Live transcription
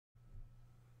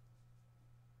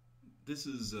This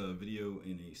is a video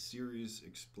in a series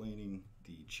explaining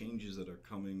the changes that are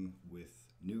coming with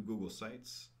new Google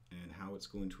Sites and how it's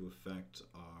going to affect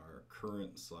our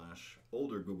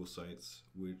current/older Google Sites,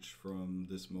 which from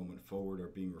this moment forward are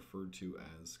being referred to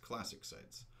as classic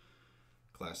sites.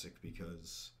 Classic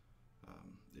because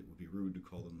it would be rude to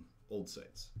call them old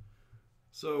sites.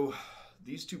 So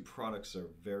these two products are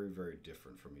very, very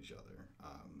different from each other.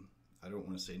 I don't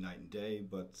want to say night and day,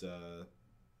 but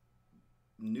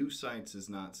new sites is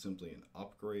not simply an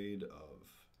upgrade of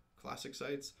classic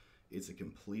sites. It's a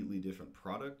completely different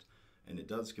product, and it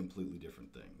does completely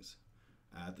different things.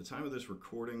 At the time of this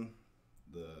recording,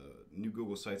 the new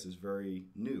Google Sites is very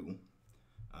new.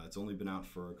 It's only been out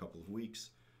for a couple of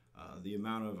weeks. The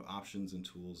amount of options and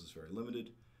tools is very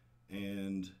limited,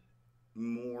 and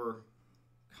more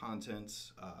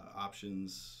content,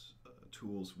 options,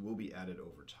 tools will be added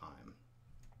over time.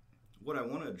 What I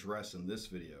want to address in this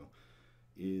video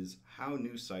is how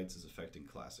new sites is affecting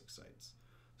classic sites.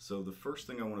 So the first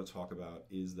thing I want to talk about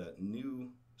is that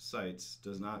new sites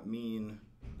does not mean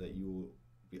that you will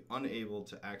be unable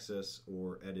to access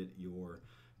or edit your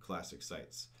classic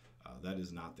sites. That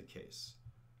is not the case.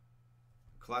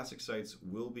 Classic sites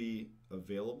will be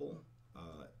available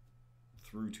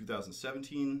through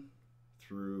 2017,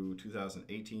 through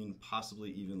 2018,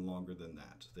 possibly even longer than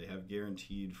that. They have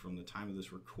guaranteed from the time of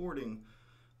this recording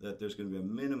that there's going to be a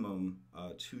minimum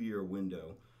 2-year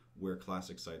window where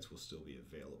classic sites will still be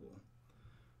available.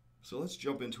 So let's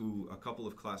jump into a couple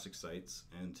of classic sites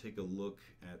and take a look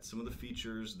at some of the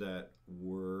features that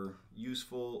were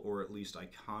useful or at least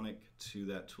iconic to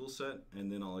that tool set,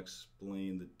 and then I'll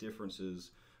explain the differences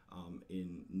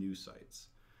in new sites.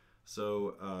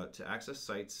 So to access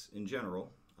sites in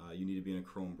general, you need to be in a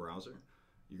Chrome browser.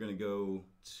 You're going to go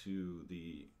to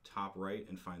the top right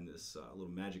and find this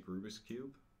little magic Rubik's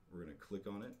Cube. We're going to click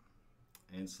on it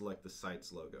and select the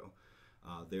Sites logo.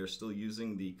 They're still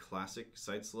using the classic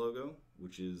Sites logo,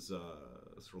 which is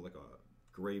sort of like a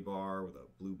gray bar with a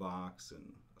blue box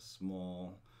and a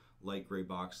small light gray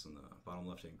box in the bottom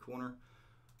left-hand corner.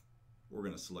 We're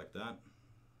going to select that.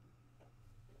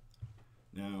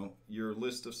 Now, your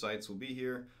list of sites will be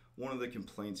here. One of the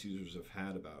complaints users have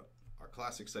had about our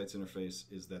classic sites interface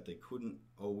is that they couldn't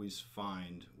always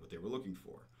find what they were looking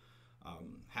for.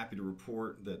 Happy to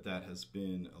report that that has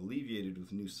been alleviated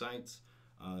with new sites.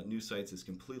 New sites is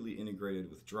completely integrated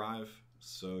with Drive,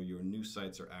 so your new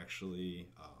sites are actually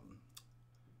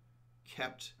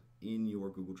kept in your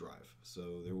Google Drive.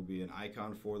 So there will be an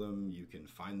icon for them. You can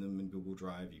find them in Google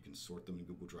Drive, you can sort them in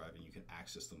Google Drive, and you can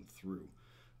access them through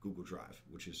Google Drive,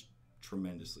 which is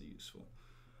tremendously useful.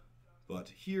 But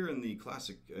here in the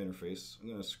classic interface, I'm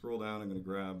going to scroll down, I'm going to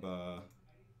grab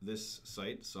this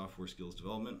site, Software Skills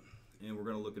Development, and we're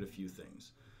going to look at a few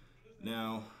things.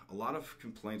 Now, a lot of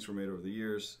complaints were made over the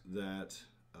years that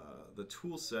the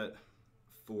tool set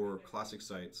for classic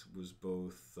sites was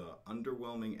both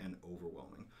underwhelming and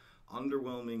overwhelming.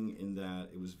 Underwhelming in that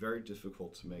it was very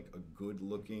difficult to make a good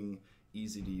looking,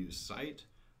 easy to use site.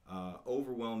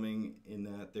 Overwhelming in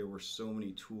that there were so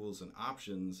many tools and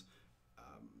options,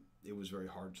 it was very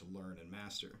hard to learn and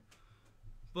master.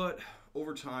 But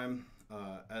over time,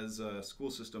 as a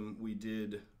school system, we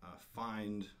did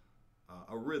find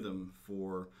a rhythm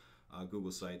for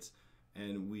Google Sites,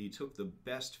 and we took the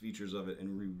best features of it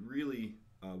and we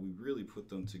really put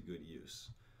them to good use.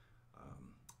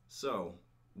 So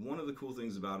one of the cool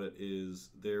things about it is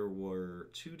there were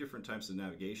 2 different types of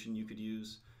navigation you could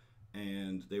use,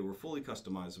 and they were fully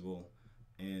customizable,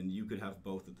 and you could have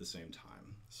both at the same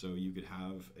time. So you could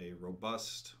have a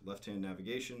robust left-hand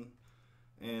navigation,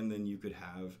 and then you could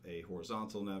have a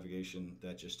horizontal navigation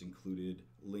that just included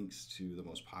links to the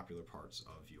most popular parts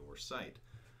of your site.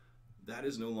 That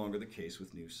is no longer the case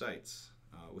with new sites.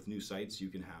 With new sites, you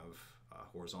can have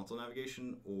horizontal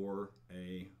navigation or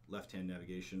a left-hand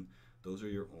navigation. Those are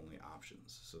your only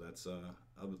options. So that's a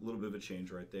little bit of a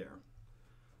change right there.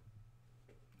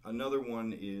 Another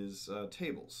one is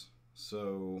tables.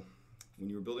 So when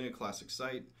you were building a classic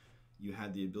site, you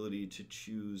had the ability to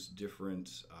choose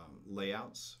different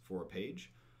layouts for a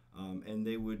page, and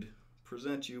they would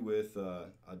present you with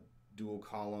a dual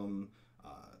column,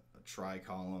 a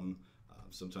tri-column.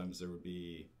 Sometimes there would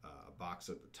be a box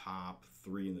at the top,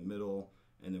 3 in the middle,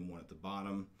 and then 1 at the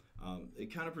bottom.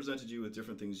 It kind of presented you with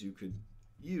different things you could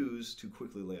use to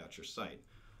quickly lay out your site.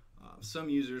 Some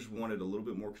users wanted a little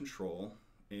bit more control,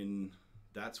 and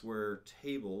that's where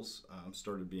tables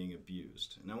started being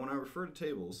abused. Now, when I refer to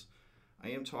tables, I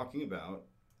am talking about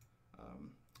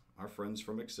our friends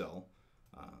from Excel,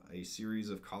 a series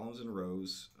of columns and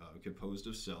rows composed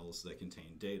of cells that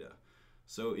contain data.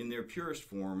 So in their purest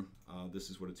form, this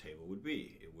is what a table would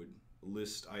be. It would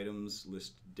list items,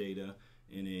 list data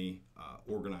in a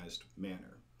organized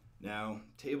manner. Now,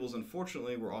 tables,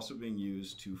 unfortunately, were also being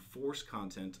used to force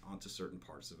content onto certain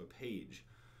parts of a page.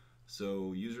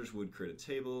 So users would create a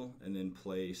table and then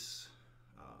place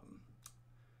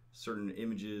certain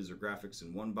images or graphics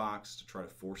in one box to try to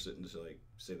force it into, like,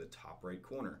 say, the top right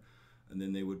corner. And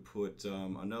then they would put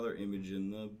another image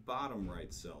in the bottom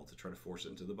right cell to try to force it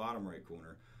into the bottom right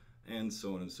corner, and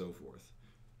so on and so forth.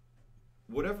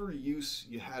 Whatever use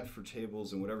you had for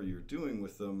tables and whatever you're doing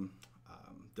with them,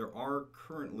 there are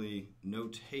currently no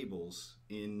tables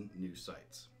in new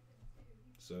sites.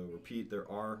 So repeat, there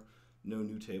are no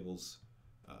new tables,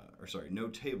 no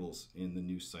tables in the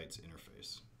new sites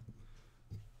interface.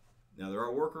 Now there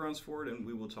are workarounds for it, and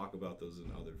we will talk about those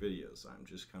in other videos. I'm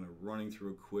just kind of running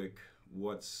through a quick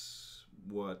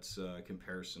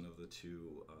comparison of the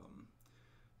two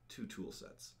tool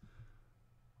sets.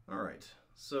 All right,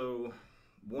 so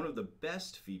one of the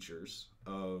best features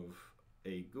of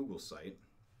a Google site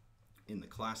in the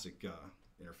classic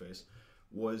interface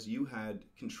was you had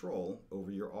control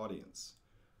over your audience.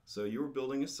 So you were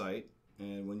building a site,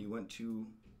 and when you went to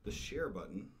the share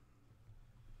button,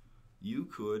 you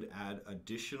could add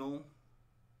additional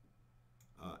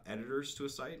editors to a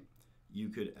site. You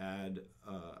could add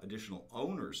additional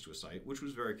owners to a site, which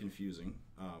was very confusing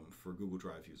for Google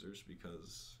Drive users,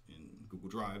 because in Google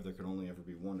Drive there could only ever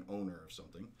be one owner of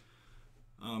something.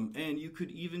 And you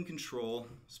could even control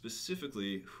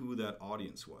specifically who that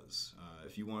audience was.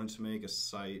 If you wanted to make a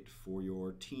site for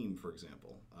your team, for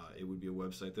example, it would be a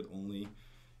website that only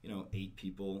 8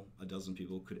 people, a dozen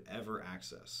people could ever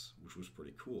access, which was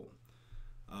pretty cool.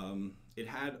 It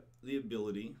had the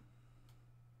ability,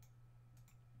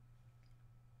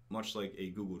 much like a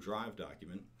Google Drive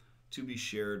document, to be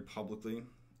shared publicly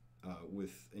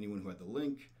with anyone who had the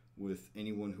link, with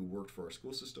anyone who worked for a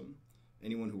school system.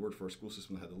 Anyone who worked for a school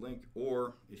system had the link,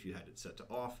 or if you had it set to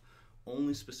off,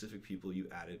 only specific people you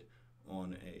added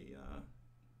on a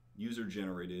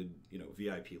user-generated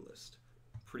VIP list.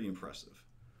 Pretty impressive.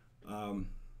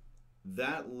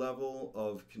 That level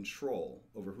of control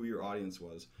over who your audience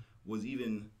was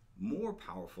even more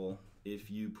powerful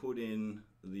if you put in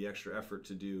the extra effort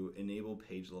to do enable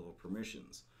page level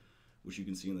permissions, which you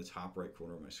can see in the top right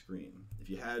corner of my screen. If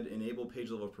you had enable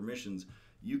page level permissions,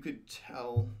 you could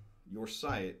tell your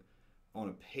site on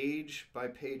a page by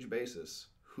page basis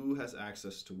who has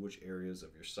access to which areas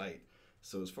of your site.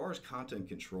 So as far as content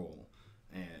control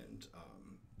and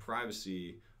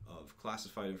privacy of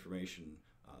classified information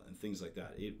and things like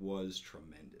that, it was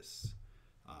tremendous.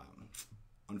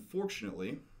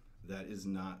 Unfortunately, that is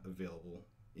not available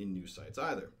in new sites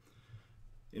either.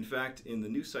 In fact, in the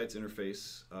new sites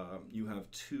interface, you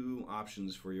have 2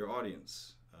 options for your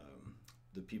audience.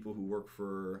 The people who work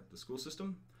for the school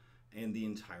system and the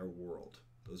entire world.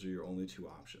 Those are your only 2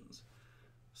 options.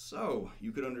 So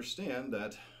you could understand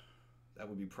that that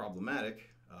would be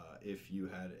problematic if you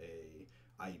had a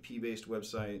IEP-based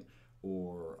website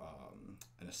or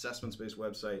an assessments-based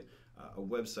website, a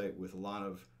website with a lot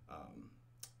of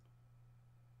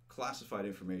classified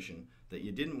information that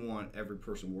you didn't want every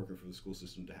person working for the school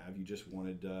system to have. You just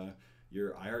wanted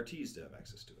your IRTs to have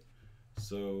access to it.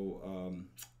 So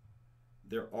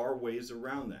there are ways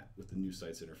around that with the new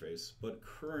sites interface, but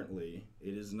currently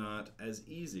it is not as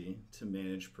easy to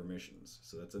manage permissions.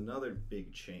 So that's another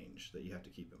big change that you have to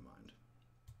keep in mind.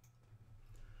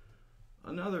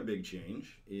 Another big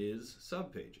change is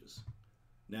Subpages.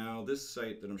 Now, this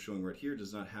site that I'm showing right here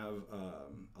does not have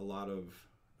a lot of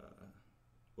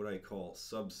what I call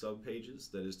sub-pages.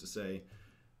 That is to say,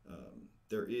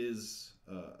 there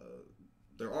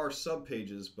are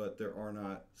subpages, but there are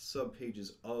not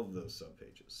subpages of those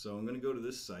subpages. So I'm going to go to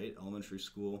this site, Elementary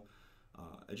School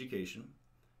Education,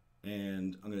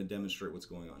 and I'm going to demonstrate what's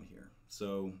going on here.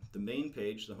 So the main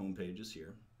page, the home page, is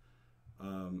here.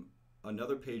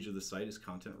 Another page of the site is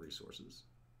Content Resources.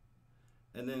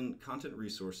 And then Content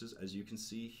Resources, as you can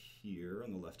see here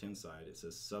on the left-hand side, it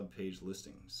says Subpage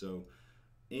Listing. So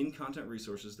in Content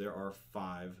Resources, there are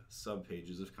 5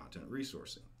 subpages of content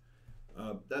resourcing.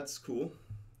 That's cool.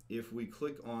 If we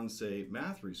click on, say,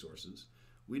 Math Resources,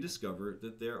 we discover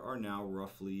that there are now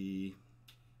roughly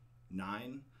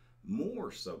 9 more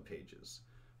subpages.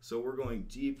 So we're going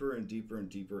deeper and deeper and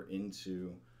deeper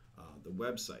into the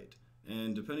website.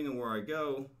 And depending on where I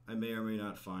go, I may or may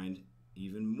not find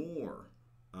even more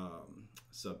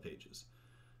subpages.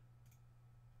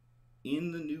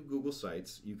 In the new Google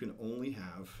Sites, you can only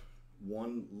have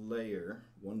one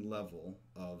level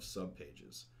of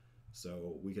subpages.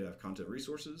 So we could have Content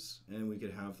Resources, and we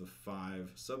could have the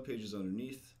 5 subpages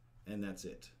underneath, and that's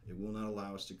it. It will not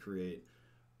allow us to create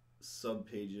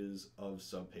subpages of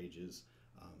subpages,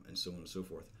 and so on and so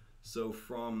forth. So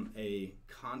from a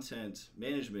content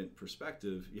management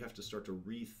perspective, you have to start to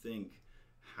rethink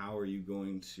how are you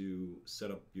going to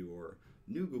set up your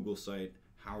new Google site,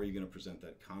 how are you going to present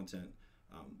that content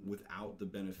without the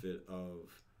benefit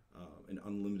of an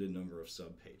unlimited number of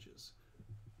subpages.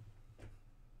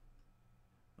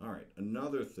 All right,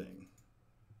 another thing.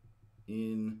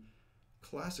 In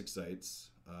classic sites,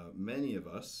 many of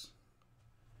us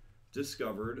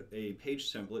discovered a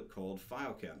page template called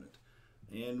File Cabinet,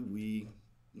 and we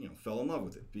fell in love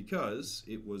with it because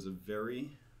it was a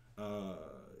very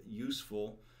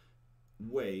useful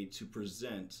way to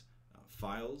present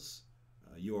files,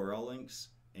 URL links,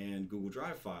 and Google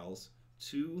Drive files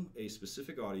to a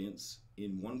specific audience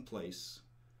in one place,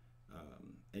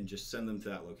 and just send them to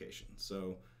that location.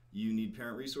 So you need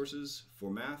parent resources for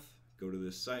math, go to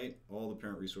this site. All the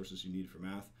parent resources you need for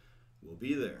math will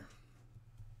be there.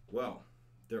 Well,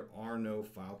 there are no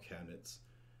file cabinets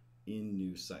in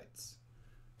new sites.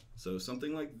 So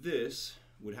something like this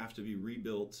would have to be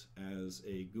rebuilt as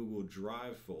a Google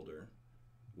Drive folder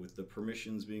with the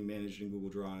permissions being managed in Google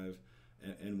Drive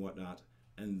and whatnot.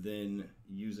 And then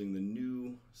using the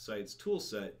new site's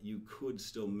toolset, you could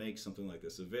still make something like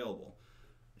this available.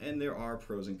 And there are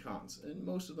pros and cons, and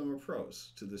most of them are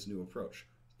pros to this new approach.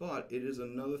 But it is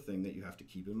another thing that you have to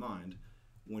keep in mind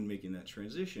when making that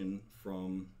transition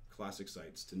from classic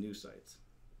sites to new sites.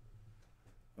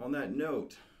 On that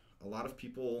note, a lot of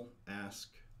people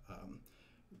ask,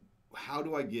 how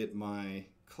do I get my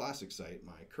classic site,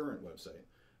 my current website,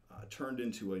 turned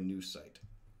into a new site?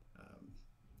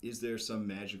 Is there some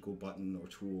magical button or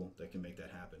tool that can make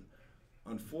that happen?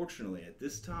 Unfortunately, at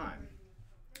this time,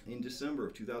 in December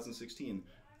of 2016,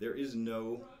 there is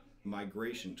no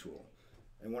migration tool.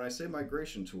 And when I say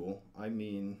migration tool, I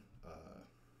mean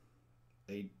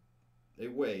a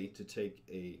way to take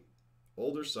a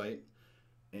older site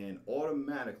and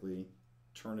automatically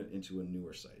turn it into a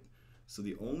newer site. So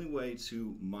the only way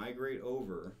to migrate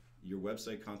over your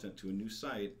website content to a new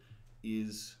site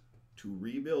is to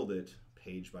rebuild it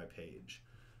page by page.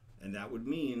 And that would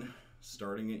mean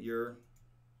starting at your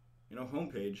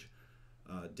homepage,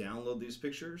 download these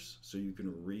pictures so you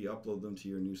can re-upload them to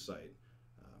your new site.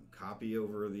 Copy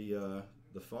over the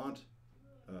font,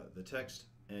 the text,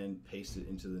 and paste it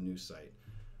into the new site.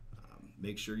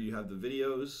 Make sure you have the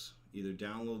videos, either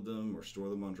download them or store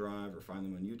them on Drive or find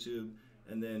them on YouTube,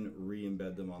 and then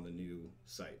re-embed them on the new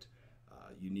site.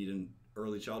 You need an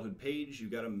early childhood page, you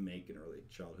got to make an early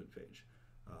childhood page.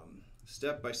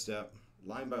 Step by step,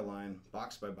 line by line,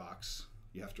 box by box,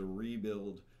 you have to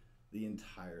rebuild the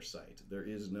entire site. There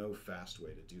is no fast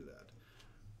way to do that.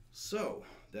 So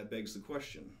that begs the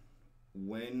question,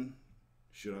 when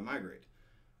should I migrate?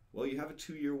 Well, you have a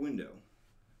 2-year window.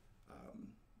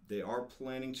 They are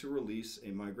planning to release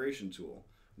a migration tool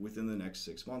within the next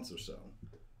 6 months or so.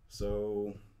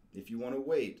 So if you want to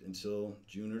wait until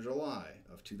June or July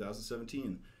of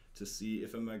 2017 to see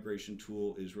if a migration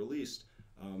tool is released,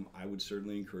 I would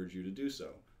certainly encourage you to do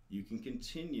so. You can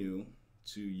continue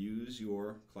to use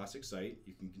your classic site.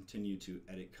 You can continue to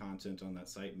edit content on that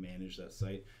site, manage that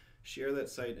site, share that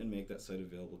site, and make that site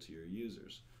available to your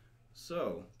users.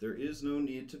 So there is no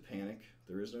need to panic.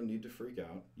 There is no need to freak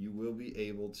out. You will be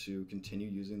able to continue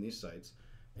using these sites.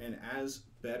 And as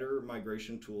better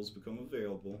migration tools become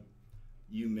available,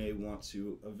 you may want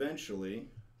to eventually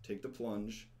take the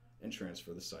plunge and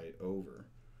transfer the site over.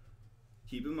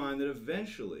 Keep in mind that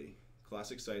eventually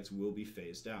classic sites will be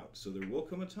phased out. So there will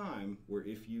come a time where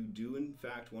if you do in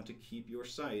fact want to keep your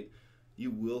site,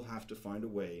 you will have to find a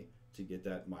way to get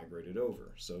that migrated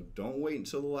over. So don't wait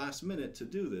until the last minute to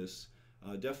do this.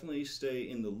 Definitely stay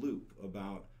in the loop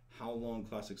about how long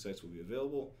classic sites will be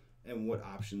available and what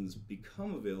options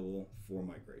become available for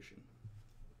migration.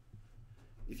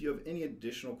 If you have any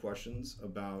additional questions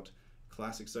about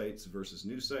classic sites versus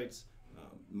new sites,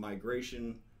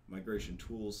 migration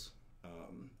tools,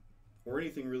 or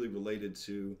anything really related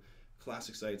to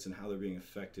classic sites and how they're being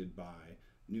affected by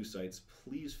new sites,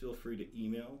 please feel free to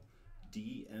email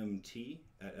dmt@smcps.org,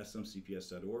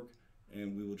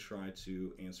 and we will try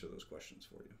to answer those questions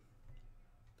for you.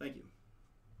 Thank you.